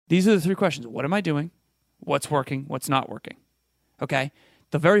These are the three questions. What am I doing? What's working? What's not working? Okay?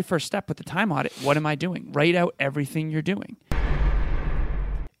 The very first step with the time audit, what am I doing? Write out everything you're doing.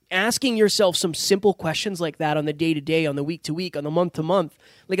 Asking yourself some simple questions like that on the day-to-day, on the week-to-week, on the month-to-month.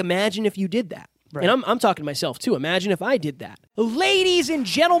 Like, imagine if you did that. Right. And I'm talking to myself, too. Imagine if I did that. Ladies and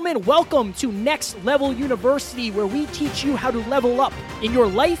gentlemen, welcome to Next Level University, where we teach you how to level up in your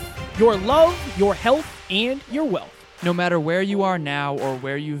life, your love, your health, and your wealth. No matter where you are now or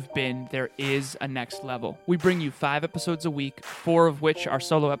where you've been, there is a next level. We bring you 5 episodes a week, 4 of which are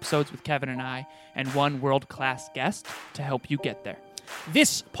solo episodes with Kevin and I, and 1 world-class guest to help you get there.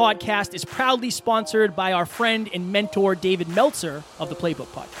 This podcast is proudly sponsored by our friend and mentor, David Meltzer of the Playbook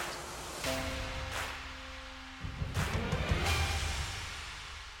Podcast.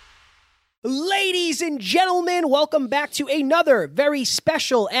 Ladies and gentlemen, welcome back to another very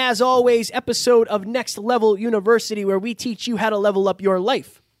special, as always, episode of Next Level University, where we teach you how to level up your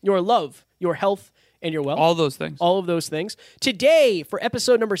life, your love, your health, and your wealth. All those things. All of those things. Today, for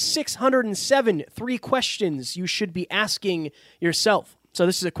episode number 607, 3 questions you should be asking yourself. So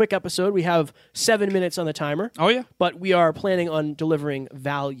this is a quick episode. We have 7 minutes on the timer. Oh, yeah. But we are planning on delivering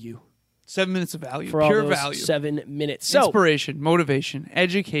value. 7 minutes of value. For all Pure those value. 7 minutes. So, inspiration, motivation,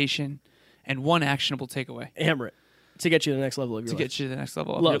 education, and 1 actionable takeaway. Hammer it to get you to the next level of your life. To get you to the next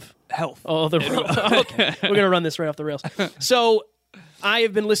level of Love. your health. Oh, okay. We're going to run this right off the rails. So I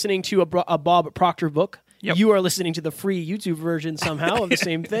have been listening to a Bob Proctor book. Yep. You are listening to the free YouTube version somehow of the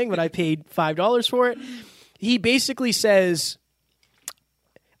same thing, but I paid $5 for it. He basically says,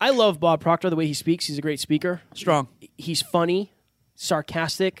 I love Bob Proctor, the way he speaks. He's a great speaker. Strong. He's funny,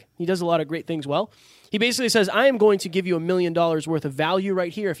 sarcastic. He does a lot of great things well. He basically says, I am going to give you $1 million worth of value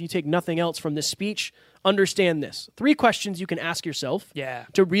right here. If you take nothing else from this speech, understand this. 3 questions you can ask yourself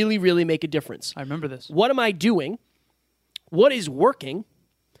to really, really make a difference. I remember this. What am I doing? What is working?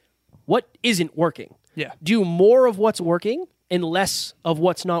 What isn't working? Yeah. Do more of what's working and less of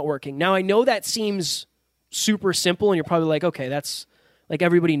what's not working. Now, I know that seems super simple, and you're probably like, okay, that's like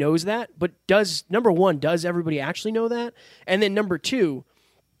everybody knows that. But number 1, does everybody actually know that? And then number 2,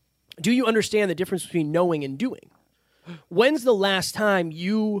 do you understand the difference between knowing and doing? When's the last time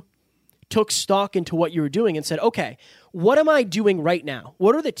you took stock into what you were doing and said, okay, what am I doing right now?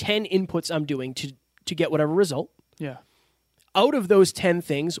 What are the 10 inputs I'm doing to get whatever result? Yeah. Out of those 10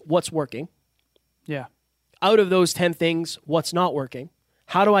 things, what's working? Yeah. Out of those 10 things, what's not working?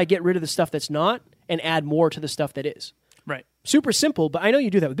 How do I get rid of the stuff that's not and add more to the stuff that is? Right. Super simple, but I know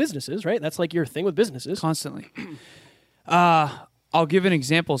you do that with businesses, right? That's like your thing with businesses. Constantly. I'll give an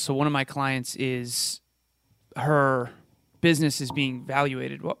example. So one of my clients her business is being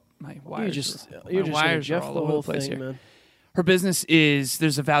evaluated. What my wires? You're just gonna are Jeff all the over whole place thing, here. man. Her business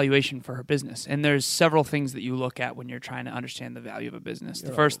there's a valuation for her business, and there's several things that you look at when you're trying to understand the value of a business.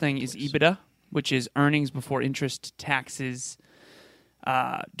 The first thing is EBITDA, which is earnings before interest, taxes,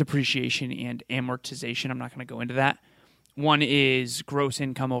 depreciation, and amortization. I'm not going to go into that. 1 is gross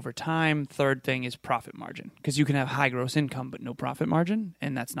income over time. Third thing is profit margin, because you can have high gross income but no profit margin,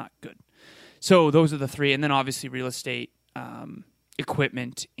 and that's not good. So those are the 3, and then obviously real estate,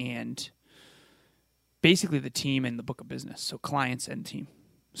 equipment, and basically the team and the book of business. So clients and team.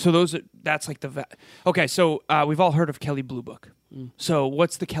 So that's like okay. So we've all heard of Kelley Blue Book. So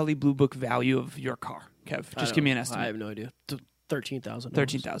what's the Kelley Blue Book value of your car, Kev? Just give me an estimate. I have no idea. $13,000.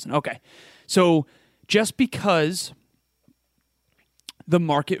 $13,000. Okay. So just because the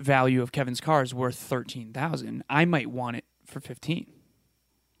market value of Kevin's car is worth $13,000, I might want it for $15,000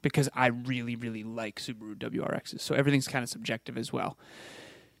 because I really, really like Subaru WRXs. So everything's kind of subjective as well.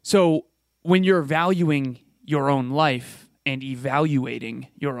 So when you're valuing your own life and evaluating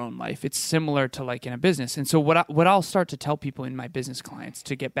your own life, it's similar to like in a business. And so what I'll start to tell people in my business clients,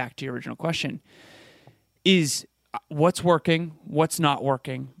 to get back to your original question, is what's working, what's not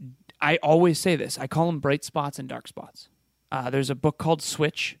working. I always say this. I call them bright spots and dark spots. There's a book called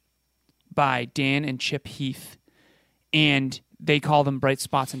Switch by Dan and Chip Heath, and they call them bright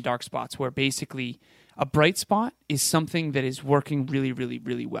spots and dark spots, where basically a bright spot is something that is working really, really,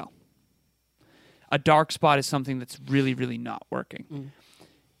 really well. A dark spot is something that's really, really not working.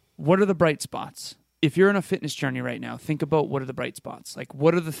 What are the bright spots? If you're in a fitness journey right now, think about what are the bright spots. Like,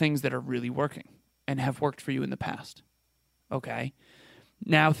 what are the things that are really working and have worked for you in the past? Okay.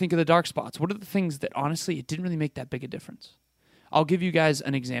 Now think of the dark spots. What are the things that, honestly, it didn't really make that big a difference? I'll give you guys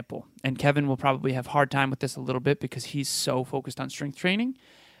an example, and Kevin will probably have a hard time with this a little bit because he's so focused on strength training.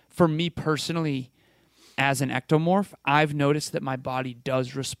 For me personally, as an ectomorph, I've noticed that my body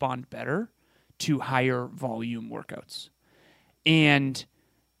does respond better to higher volume workouts. And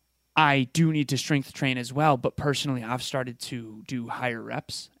I do need to strength train as well, but personally, I've started to do higher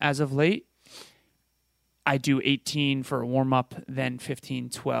reps as of late. I do 18 for a warm-up, then 15,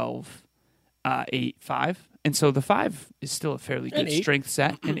 12, 8, 5. And so the 5 is still a fairly good strength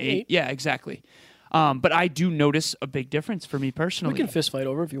set. And 8, yeah, exactly. But I do notice a big difference for me personally. We can fist fight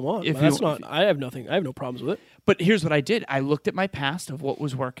over if you want. I have no problems with it. But here's what I did. I looked at my past of what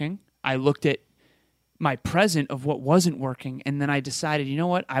was working. I looked at my present of what wasn't working, and then I decided, you know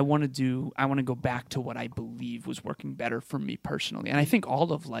what, I want to go back to what I believe was working better for me personally. And I think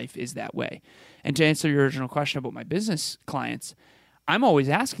all of life is that way. And to answer your original question about my business clients, I'm always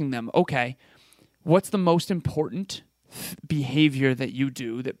asking them, okay, what's the most important behavior that you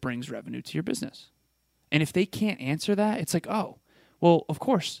do that brings revenue to your business? And if they can't answer that, it's like, oh, well, of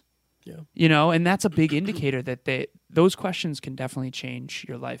course. Yeah. And that's a big indicator that those questions can definitely change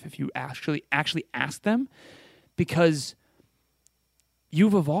your life if you actually ask them, because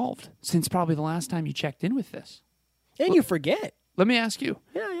you've evolved since probably the last time you checked in with this. And you forget. Let me ask you.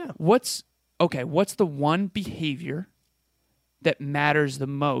 Yeah. What's the one behavior that matters the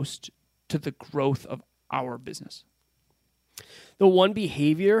most to the growth of our business? The one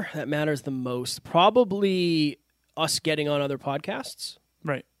behavior that matters the most, probably us getting on other podcasts.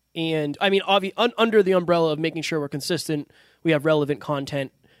 Right. And I mean, under the umbrella of making sure we're consistent, we have relevant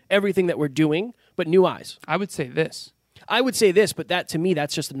content, everything that we're doing, but new eyes. I would say this, but that to me,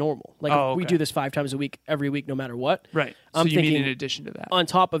 that's just normal. Like we do this 5 times a week, every week, no matter what. Right. I'm so you thinking mean in addition to that? On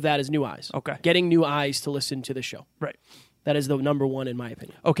top of that is new eyes. Okay. Getting new eyes to listen to the show. Right. That is the number one in my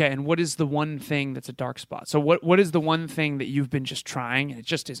opinion. Okay, and what is the one thing that's a dark spot? So what is the one thing that you've been just trying and it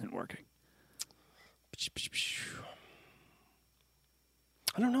just isn't working?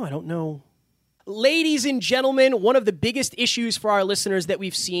 I don't know. Ladies and gentlemen, one of the biggest issues for our listeners that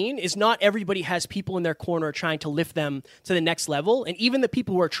we've seen is not everybody has people in their corner trying to lift them to the next level, and even the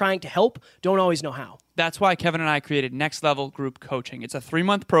people who are trying to help don't always know how. That's why Kevin and I created Next Level Group Coaching. It's a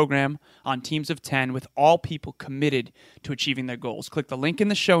 3-month program on teams of 10 with all people committed to achieving their goals. Click the link in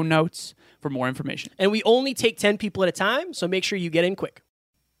the show notes for more information. And we only take 10 people at a time, so make sure you get in quick.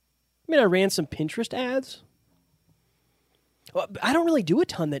 I ran some Pinterest ads. Well, I don't really do a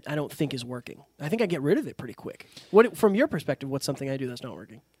ton that I don't think is working. I think I get rid of it pretty quick. From your perspective, what's something I do that's not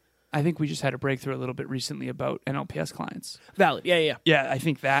working? I think we just had a breakthrough a little bit recently about NLPS clients. Valid. Yeah. Yeah, I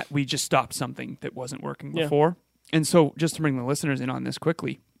think that we just stopped something that wasn't working before. And so just to bring the listeners in on this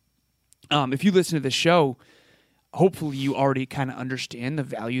quickly, if you listen to this show, hopefully you already kind of understand the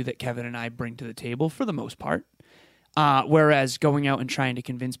value that Kevin and I bring to the table for the most part. Whereas going out and trying to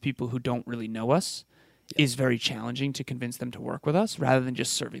convince people who don't really know us is very challenging to convince them to work with us rather than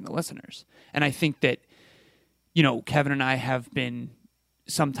just serving the listeners. And I think that, Kevin and I have been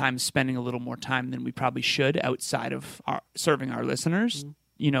sometimes spending a little more time than we probably should outside of serving our listeners,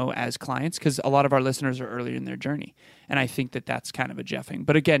 as clients, because a lot of our listeners are earlier in their journey. And I think that that's kind of a jeffing.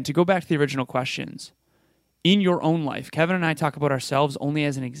 But again, to go back to the original questions, in your own life, Kevin and I talk about ourselves only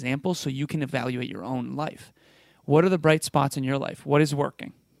as an example so you can evaluate your own life. What are the bright spots in your life? What is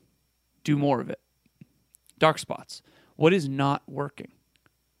working? Do more of it. Dark spots. What is not working?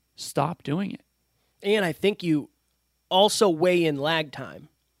 Stop doing it. And I think you also weigh in lag time.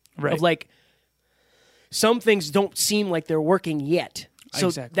 Right. Of like, some things don't seem like they're working yet. So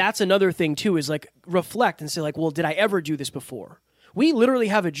That's another thing too, is like reflect and say like, well, did I ever do this before? We literally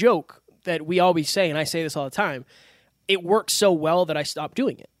have a joke that we always say, and I say this all the time. It works so well that I stopped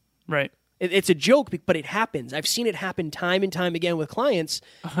doing it. Right. It's a joke, but it happens. I've seen it happen time and time again with clients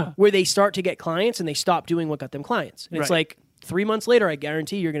where they start to get clients and they stop doing what got them clients. And it's like 3 months later, I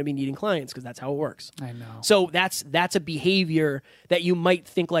guarantee you're going to be needing clients because that's how it works. I know. So that's a behavior that you might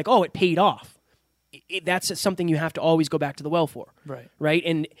think like, oh, it paid off. That's something you have to always go back to the well for. Right.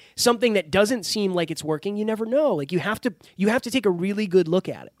 And something that doesn't seem like it's working, you never know. Like you have to take a really good look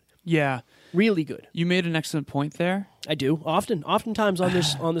at it. Yeah. Really good. You made an excellent point there. I do. Oftentimes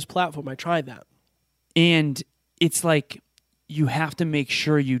on this platform, I tried that. And it's like you have to make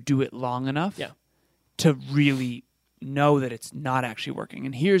sure you do it long enough to really know that it's not actually working.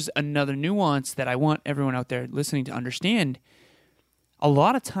 And here's another nuance that I want everyone out there listening to understand. A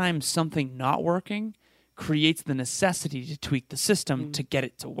lot of times something not working creates the necessity to tweak the system to get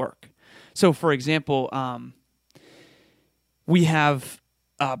it to work. So, for example, we have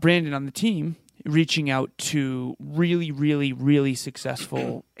Brandon on the team reaching out to really, really, really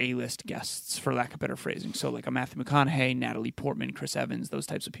successful A-list guests, for lack of better phrasing. So like a Matthew McConaughey, Natalie Portman, Chris Evans, those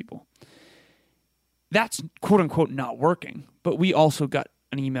types of people. That's quote-unquote not working. But we also got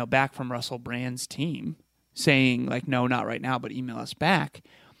an email back from Russell Brand's team saying like, no, not right now, but email us back.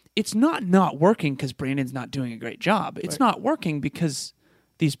 It's not working because Brandon's not doing a great job. It's not working because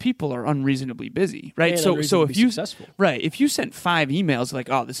these people are unreasonably busy, right? And So unreasonably if you successful. right, if you sent 5 emails like,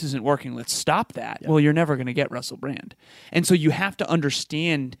 "Oh, this isn't working, let's stop that." Well, you're never going to get Russell Brand. And so you have to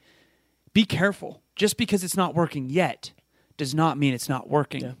understand, be careful. Just because it's not working yet does not mean it's not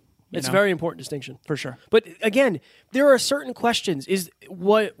working. Yeah. you It's a know? very important distinction. For sure. But again, there are certain questions. Is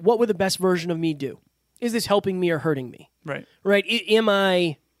what would the best version of me do? Is this helping me or hurting me? Right. Right? Am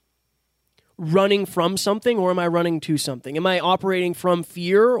I running from something or am I running to something? Am I operating from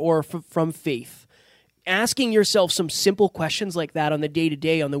fear or from faith? Asking yourself some simple questions like that on the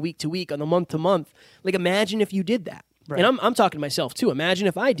day-to-day, on the week-to-week, on the month-to-month. Like, imagine if you did that. Right. And I'm talking to myself, too. Imagine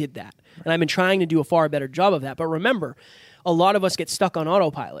if I did that. And I've been trying to do a far better job of that. But remember, a lot of us get stuck on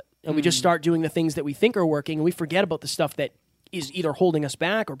autopilot. And we just start doing the things that we think are working, and we forget about the stuff that is either holding us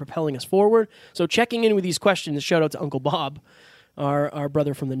back or propelling us forward. So checking in with these questions, shout out to Uncle Bob, our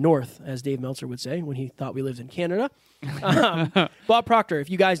brother from the north, as Dave Meltzer would say when he thought we lived in Canada. Bob Proctor, if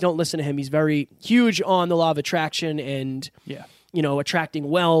you guys don't listen to him, he's very huge on the law of attraction and Yeah. attracting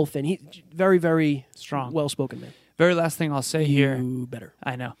wealth, and he's very, very Strong. well-spoken man. Very last thing I'll say here. You better.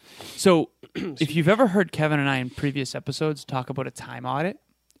 I know. So if you've ever heard Kevin and I in previous episodes talk about a time audit,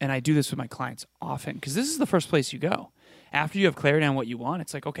 and I do this with my clients often, because this is the first place you go. After you have clarity on what you want,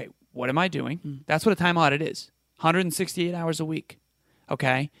 it's like, okay, what am I doing? That's what a time audit is. 168 hours a week.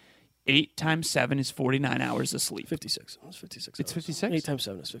 Okay? 8 times 7 is 49 hours of sleep. 56. It's 56. It's 56? 8 times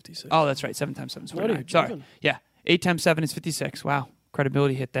 7 is 56. Oh, that's right. 7 times 7 is What are you 49. Sorry. doing? Yeah. 8 times 7 is 56. Wow.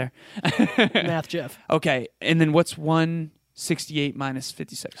 Credibility hit there. Math, Jeff. Okay. And then what's 168 minus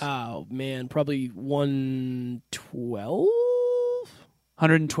 56? Oh, man. Probably 112?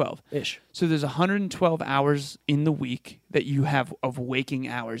 112. Ish. So there's 112 hours in the week that you have of waking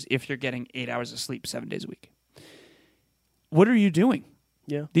hours if you're getting 8 hours of sleep 7 days a week. What are you doing?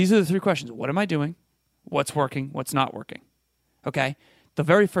 Yeah. These are the 3 questions. What am I doing? What's working? What's not working? Okay? The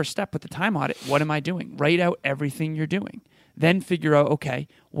very first step with the time audit, what am I doing? Write out everything you're doing. Then figure out, okay,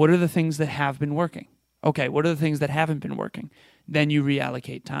 what are the things that have been working? Okay, what are the things that haven't been working? Then you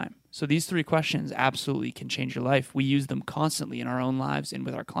reallocate time. So these 3 questions absolutely can change your life. We use them constantly in our own lives and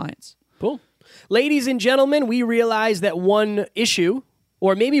with our clients. Cool. Ladies and gentlemen, we realize that one issue,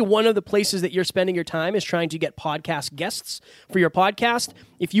 or maybe one of the places that you're spending your time, is trying to get podcast guests for your podcast.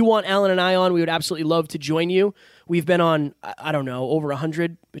 If you want Alan and I on, we would absolutely love to join you. We've been on, I don't know, over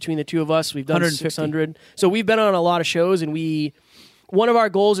 100 between the two of us. We've done 150. 600. So we've been on a lot of shows, and one of our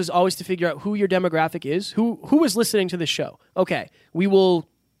goals is always to figure out who your demographic is, who is listening to this show. Okay, we will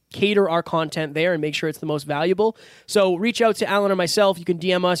cater our content there and make sure it's the most valuable. So reach out to Alan or myself. You can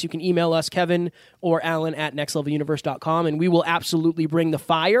DM us. You can email us, Kevin or Alan at nextleveluniverse.com, and we will absolutely bring the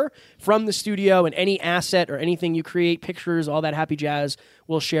fire from the studio, and any asset or anything you create, pictures, all that happy jazz,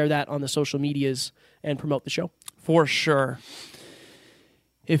 we'll share that on the social medias and promote the show. For sure.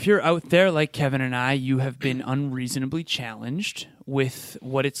 If you're out there like Kevin and I, you have been unreasonably challenged with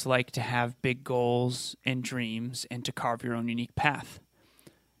what it's like to have big goals and dreams and to carve your own unique path.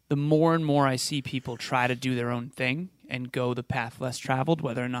 The more and more I see people try to do their own thing and go the path less traveled,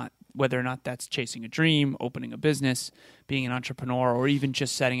 whether or not that's chasing a dream, opening a business, being an entrepreneur, or even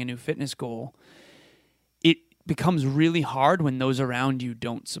just setting a new fitness goal, it becomes really hard when those around you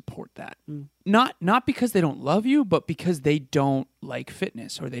don't support that. Not because they don't love you, but because they don't like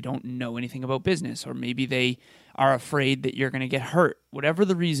fitness, or they don't know anything about business, or maybe they are afraid that you're going to get hurt. Whatever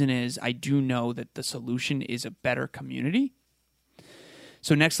the reason is, I do know that the solution is a better community.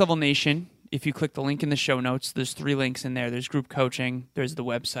 So Next Level Nation, if you click the link in the show notes, there's 3 links in there. There's group coaching, there's the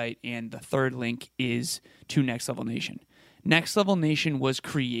website, and the 3rd link is to Next Level Nation. Next Level Nation was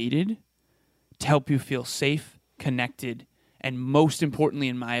created to help you feel safe, connected, and most importantly,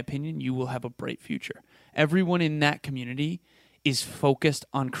 in my opinion, you will have a bright future. Everyone in that community is focused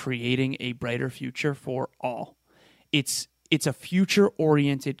on creating a brighter future for all. It's a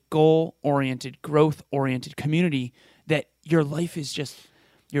future-oriented, goal-oriented, growth-oriented community that your life's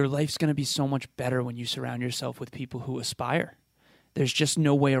going to be so much better when you surround yourself with people who aspire. There's just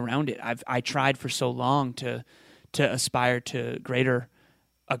no way around it. I tried for so long to aspire to a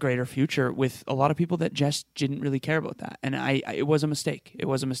greater future with a lot of people that just didn't really care about that. And it was a mistake. It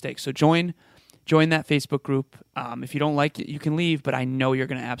was a mistake. So join that Facebook group. If you don't like it, you can leave, but I know you're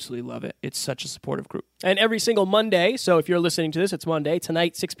going to absolutely love it. It's such a supportive group. And every single Monday, so if you're listening to this, it's Monday,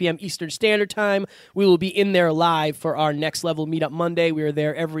 tonight, 6 p.m. Eastern Standard Time, we will be in there live for our Next Level Meetup Monday. We are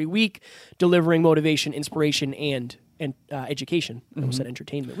there every week delivering motivation, inspiration, and education. I almost said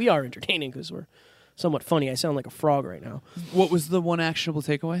entertainment. We are entertaining because we're somewhat funny. I sound like a frog right now. What was the one actionable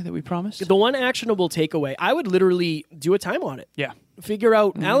takeaway that we promised? The one actionable takeaway, I would literally do a time audit. Yeah. figure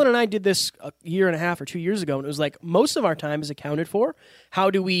out. Alan and I did this a year and a half or 2 years ago, and it was like most of our time is accounted for. How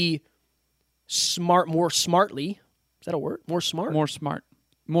do we more smartly? Is that a word? More smart? More smart.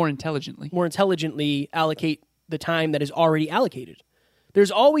 More intelligently. More intelligently allocate the time that is already allocated.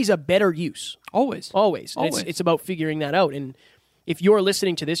 There's always a better use. Always. And it's about figuring that out. And if you're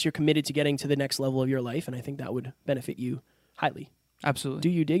listening to this, you're committed to getting to the next level of your life, and I think that would benefit you highly. Absolutely. Do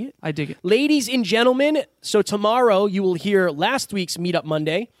you dig it? I dig it. Ladies and gentlemen, so tomorrow you will hear last week's Meetup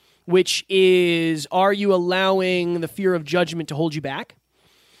Monday, which is, are you allowing the fear of judgment to hold you back?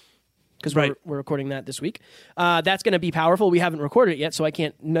 Because we're recording that this week. That's going to be powerful. We haven't recorded it yet, so I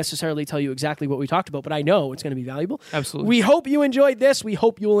can't necessarily tell you exactly what we talked about, but I know it's going to be valuable. Absolutely. We hope you enjoyed this. We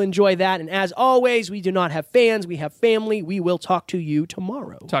hope you will enjoy that. And as always, we do not have fans. We have family. We will talk to you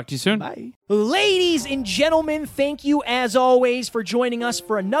tomorrow. Talk to you soon. Bye. Ladies and gentlemen, thank you as always for joining us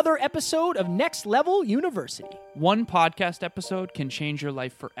for another episode of Next Level University. One podcast episode can change your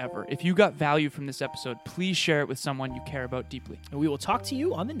life forever. If you got value from this episode, please share it with someone you care about deeply. And we will talk to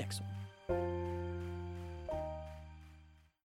you on the next one.